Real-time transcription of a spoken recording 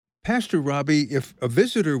Pastor Robbie, if a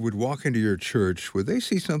visitor would walk into your church, would they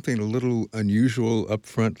see something a little unusual up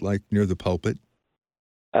front, like near the pulpit?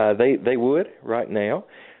 They would right now.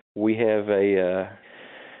 We have a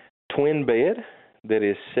twin bed that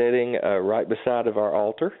is sitting right beside of our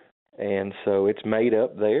altar, and so it's made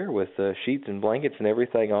up there with sheets and blankets and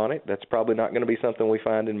everything on it. That's probably not going to be something we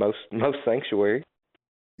find in most sanctuaries.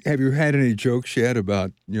 Have you had any jokes yet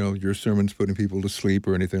about, your sermons putting people to sleep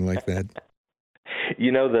or anything like that?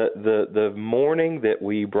 The morning that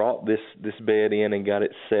we brought this bed in and got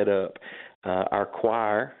it set up, our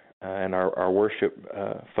choir and our worship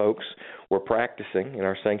folks were practicing in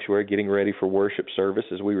our sanctuary, getting ready for worship service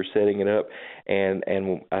as we were setting it up, and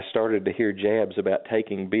I started to hear jabs about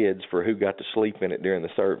taking bids for who got to sleep in it during the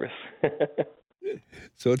service.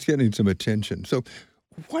 So it's getting some attention. So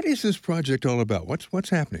what is this project all about? What's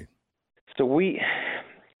happening? So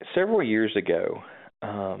several years ago,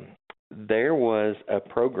 there was a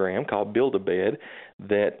program called Build a Bed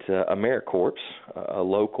that AmeriCorps, a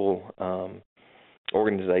local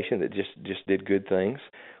organization that just did good things,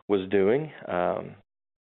 was doing.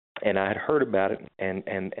 And I had heard about it, and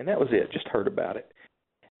that was it, just heard about it.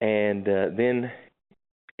 And then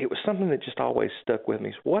it was something that just always stuck with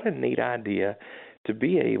me. So what a neat idea to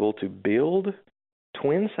be able to build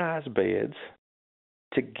twin-size beds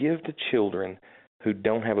to give to children who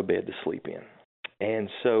don't have a bed to sleep in. And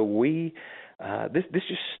so this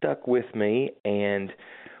just stuck with me. And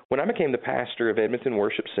when I became the pastor of Edmonton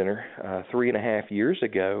Worship Center 3.5 years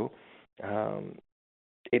ago,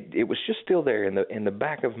 it was just still there in the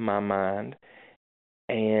back of my mind.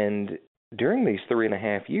 And during these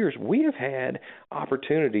 3.5 years, we have had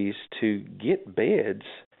opportunities to get beds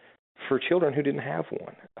for children who didn't have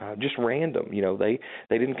one, just random.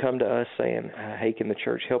 They didn't come to us saying, "Hey, can the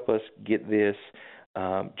church help us get this?"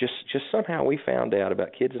 Just somehow we found out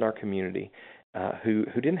about kids in our community who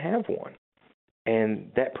didn't have one,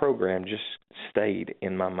 and that program just stayed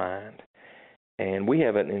in my mind. And we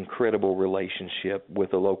have an incredible relationship with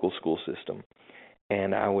the local school system.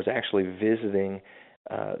 And I was actually visiting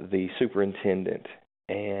the superintendent,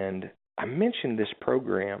 and I mentioned this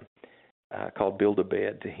program called Build a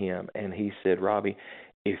Bed to him, and he said, "Robbie,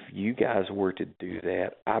 if you guys were to do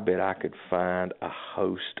that, I bet I could find a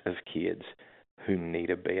host of kids who need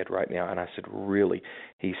a bed right now." And I said, "Really?"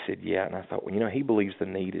 He said, "Yeah." And I thought, well, he believes the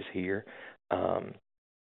need is here.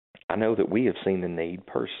 I know that we have seen the need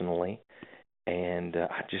personally, and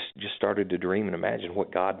I just started to dream and imagine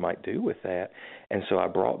what God might do with that. And so I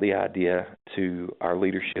brought the idea to our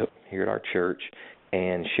leadership here at our church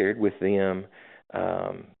and shared with them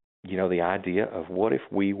the idea of what if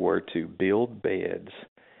we were to build beds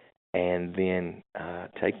and then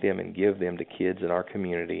take them and give them to kids in our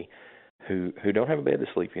community who don't have a bed to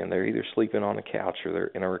sleep in. They're either sleeping on a couch or they're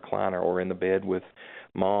in a recliner or in the bed with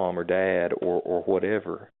mom or dad or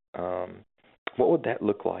whatever. What would that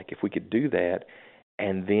look like if we could do that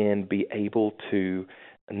and then be able to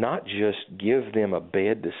not just give them a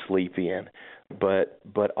bed to sleep in,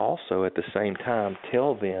 but also at the same time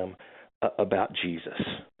tell them about Jesus?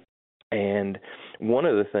 And one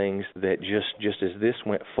of the things that just as this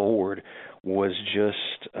went forward was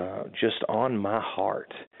just on my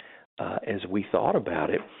heart as we thought about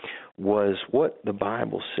it was what the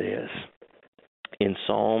Bible says in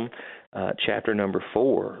Psalm chapter number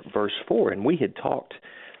 4, verse 4. And we had talked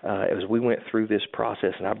as we went through this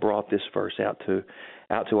process, and I brought this verse out to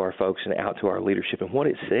our folks and out to our leadership. And what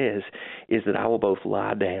it says is that I will both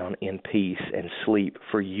lie down in peace and sleep,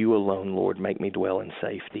 for you alone, Lord, make me dwell in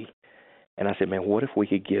safety. And I said, man, what if we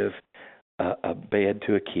could give a bed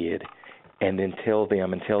to a kid and then tell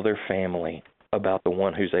them and tell their family about the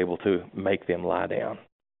one who's able to make them lie down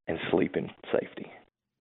and sleep in safety?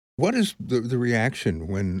 What is the reaction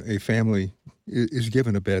when a family is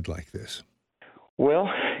given a bed like this? Well,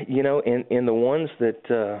 in the ones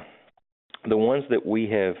that we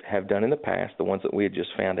have done in the past, the ones that we had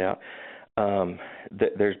just found out,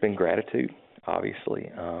 that there's been gratitude, obviously.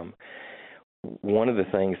 One of the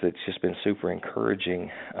things that's just been super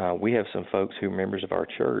encouraging, we have some folks who are members of our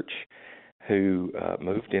church who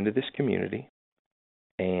moved into this community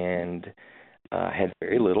and had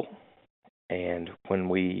very little. And when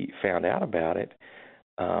we found out about it,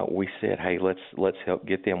 we said, "Hey, let's help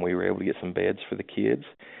get them." We were able to get some beds for the kids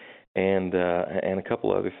and a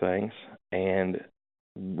couple other things. And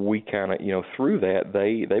we kind of, through that,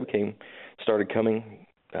 they started coming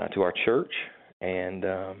to our church, and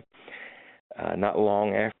not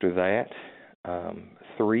long after that,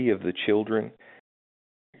 3 of the children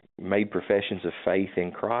made professions of faith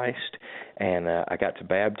in Christ, and I got to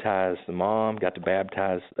baptize the mom, got to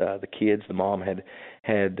baptize the kids. The mom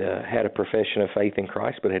had a profession of faith in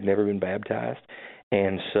Christ, but had never been baptized,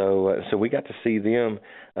 and so we got to see them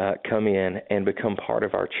come in and become part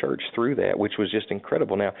of our church through that, which was just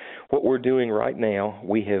incredible. Now, what we're doing right now,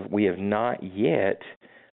 we have not yet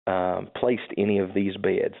placed any of these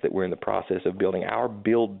beds that we're in the process of building. Our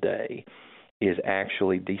build day is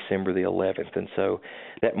actually December the 11th, and so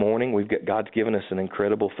that morning God's given us an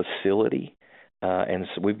incredible facility, and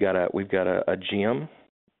so we've got a gym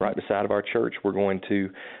right beside of our church. We're going to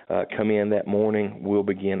come in that morning. We'll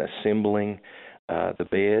begin assembling the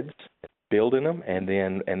beds, building them, and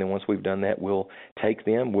then once we've done that, we'll take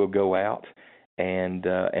them. We'll go out and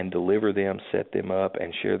deliver them, set them up,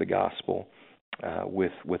 and share the gospel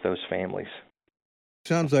with those families.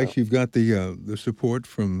 Sounds like you've got the support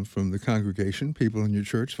from the congregation, people in your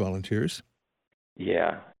church, volunteers.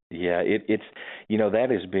 Yeah. It's that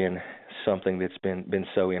has been something that's been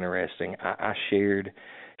so interesting. I shared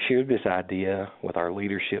this idea with our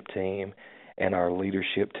leadership team, and our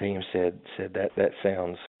leadership team said that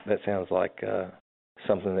sounds like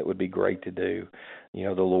something that would be great to do. The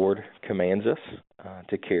Lord commands us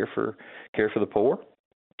to care for the poor,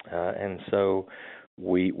 and so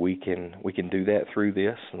we can do that through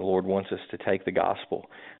this. And the Lord wants us to take the gospel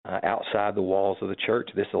outside the walls of the church.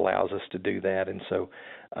 This allows us to do that, and so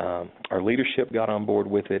our leadership got on board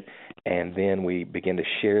with it, and then we began to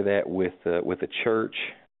share that with the church.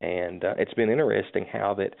 And it's been interesting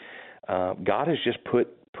how that God has just put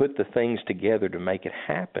the things together to make it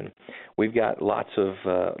happen. We've got lots of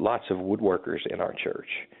woodworkers in our church,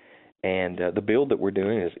 and the build that we're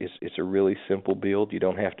doing is a really simple build. You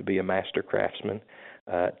don't have to be a master craftsman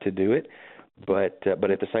to do it, but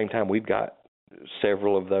at the same time, we've got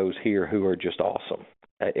several of those here who are just awesome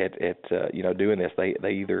at doing this.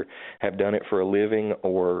 They either have done it for a living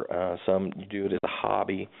or some do it as a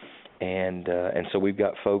hobby. And so we've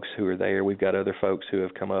got folks who are there. We've got other folks who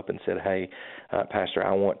have come up and said, "Hey, Pastor,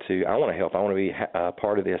 I want to help. I want to be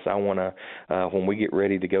part of this. I want to when we get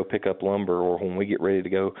ready to go pick up lumber, or when we get ready to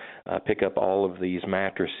go pick up all of these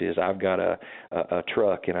mattresses, I've got a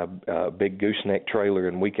truck and a big gooseneck trailer,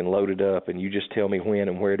 and we can load it up. And you just tell me when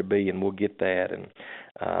and where to be, and we'll get that." And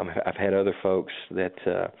I've had other folks that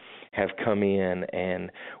have come in and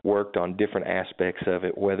worked on different aspects of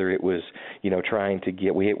it, whether it was, trying to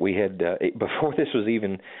get, we had, before this was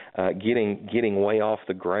even getting way off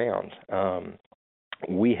the ground,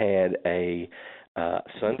 we had a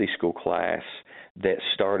Sunday school class that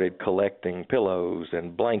started collecting pillows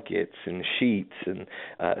and blankets and sheets and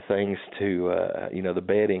things to, the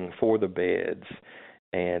bedding for the beds.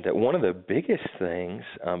 And one of the biggest things,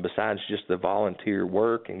 besides just the volunteer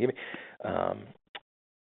work and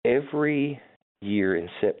every year in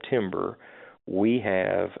September, we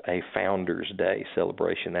have a Founders Day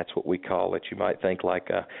celebration. That's what we call it. You might think like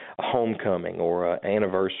a homecoming or an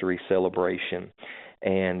anniversary celebration.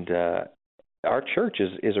 And our church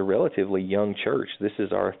is a relatively young church. This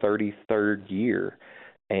is our 33rd year,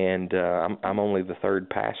 and I'm only the third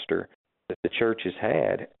pastor that the church has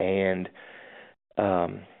had. And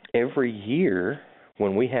every year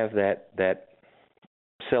when we have that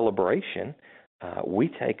celebration, we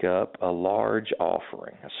take up a large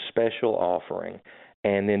offering, a special offering,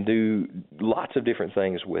 and then do lots of different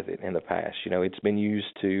things with it in the past. It's been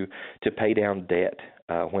used to pay down debt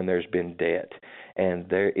when there's been debt, and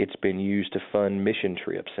it's been used to fund mission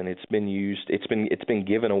trips, and it's been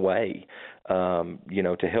given away,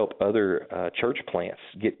 to help other church plants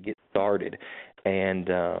get started, and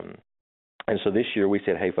so this year we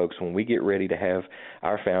said, hey folks, when we get ready to have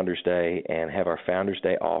our Founders Day and have our Founders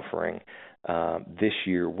Day offering, this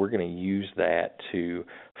year we're going to use that to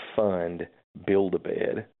fund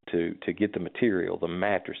Build-A-Bed, to get the material, the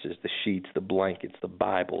mattresses, the sheets, the blankets, the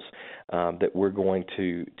Bibles that we're going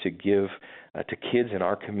to give to kids in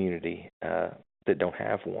our community that don't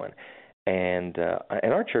have one. And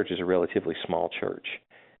our church is a relatively small church,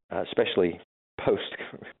 especially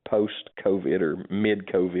post-COVID or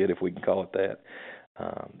mid-COVID, if we can call it that.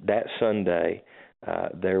 That Sunday,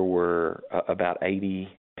 there were about 80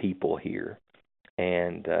 people here,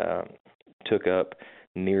 and took up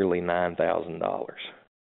nearly $9,000.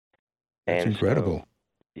 That's incredible. So,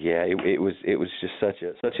 yeah, it was just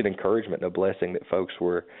such an encouragement and a blessing that folks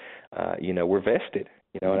were vested.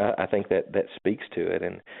 And I think that speaks to it,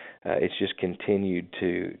 and it's just continued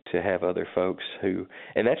to have other folks who,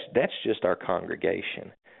 and that's just our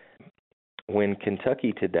congregation. When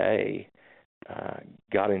Kentucky Today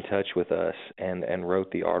got in touch with us and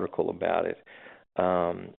wrote the article about it,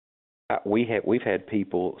 we've had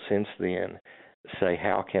people since then say,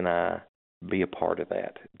 how can I be a part of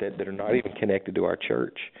that are not even connected to our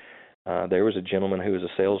church. There was a gentleman who was a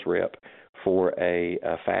sales rep for a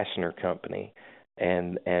fastener company,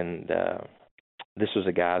 and this was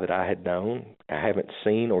a guy that I had known. I haven't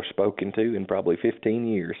seen or spoken to in probably 15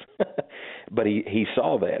 years, but he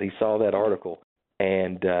saw that. He saw that article,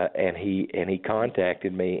 and he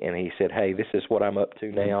contacted me, and he said, "Hey, this is what I'm up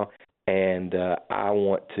to now, and I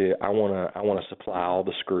want to supply all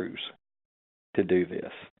the screws to do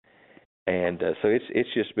this." And so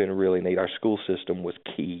it's just been really neat. Our school system was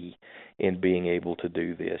key in being able to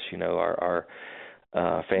do this. You know, our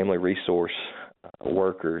family resource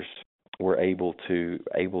workers were able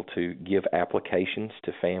to give applications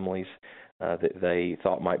to families that they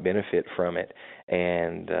thought might benefit from it,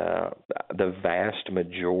 and the vast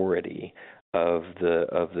majority of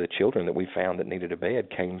the children that we found that needed a bed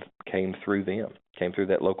came through them, came through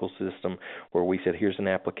that local system where we said, here's an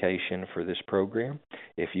application for this program.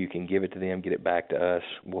 If you can give it to them, get it back to us,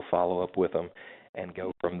 we'll follow up with them and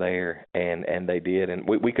go from there. And they did, and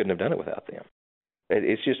we couldn't have done it without them.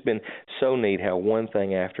 It's just been so neat how one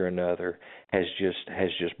thing after another has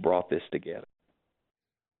just brought this together.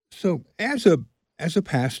 So, as a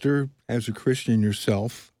pastor, as a Christian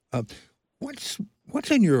yourself, what's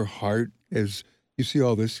in your heart as you see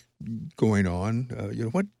all this going on?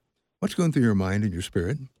 What's going through your mind and your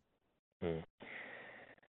spirit?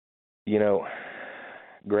 You know,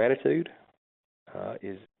 gratitude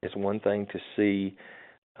is one thing to see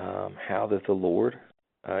how that the Lord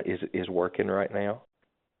is working right now,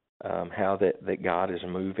 how that God is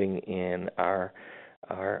moving in our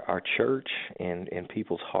church and in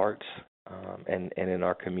people's hearts, and in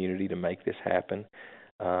our community to make this happen.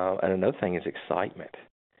 And another thing is excitement,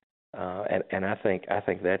 and I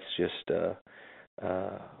think that's just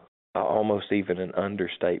almost even an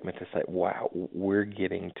understatement to say, wow, we're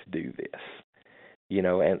getting to do this. You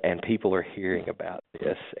know, and people are hearing about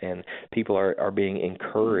this, and people are being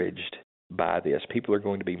encouraged by this. People are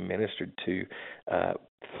going to be ministered to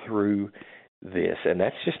through this, and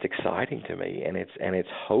that's just exciting to me, and it's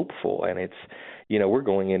hopeful, and it's, you know, we're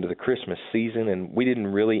going into the Christmas season, and we didn't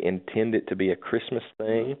really intend it to be a Christmas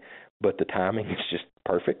thing, but the timing is just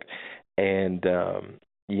perfect. And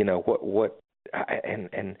you know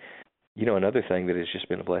and you know, another thing that has just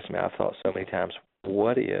been a blessing. I've thought so many times,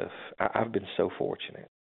 what if I've been so fortunate,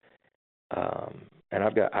 and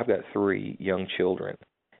I've got 3 young children,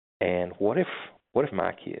 and what if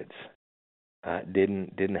my kids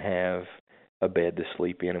didn't have a bed to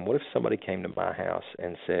sleep in, and what if somebody came to my house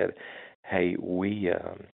and said, "Hey, we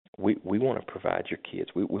want to provide your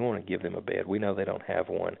kids. We want to give them a bed. We know they don't have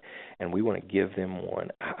one, and we want to give them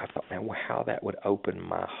one." I thought, man, how that would open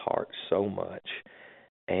my heart so much,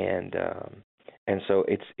 and so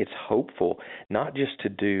it's hopeful not just to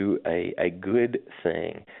do a good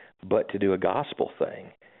thing, but to do a gospel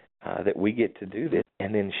thing, that we get to do this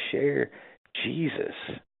and then share Jesus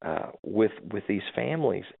with these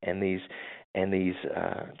families and these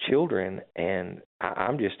children, and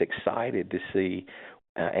I'm just excited to see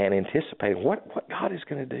and anticipating what God is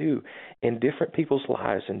going to do in different people's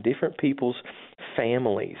lives and different people's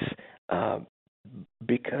families,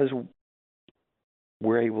 because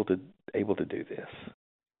we're able to do this.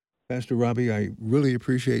 Pastor Robbie, I really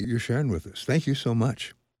appreciate you sharing with us. Thank you so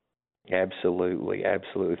much. Absolutely.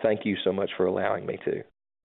 Thank you so much for allowing me to.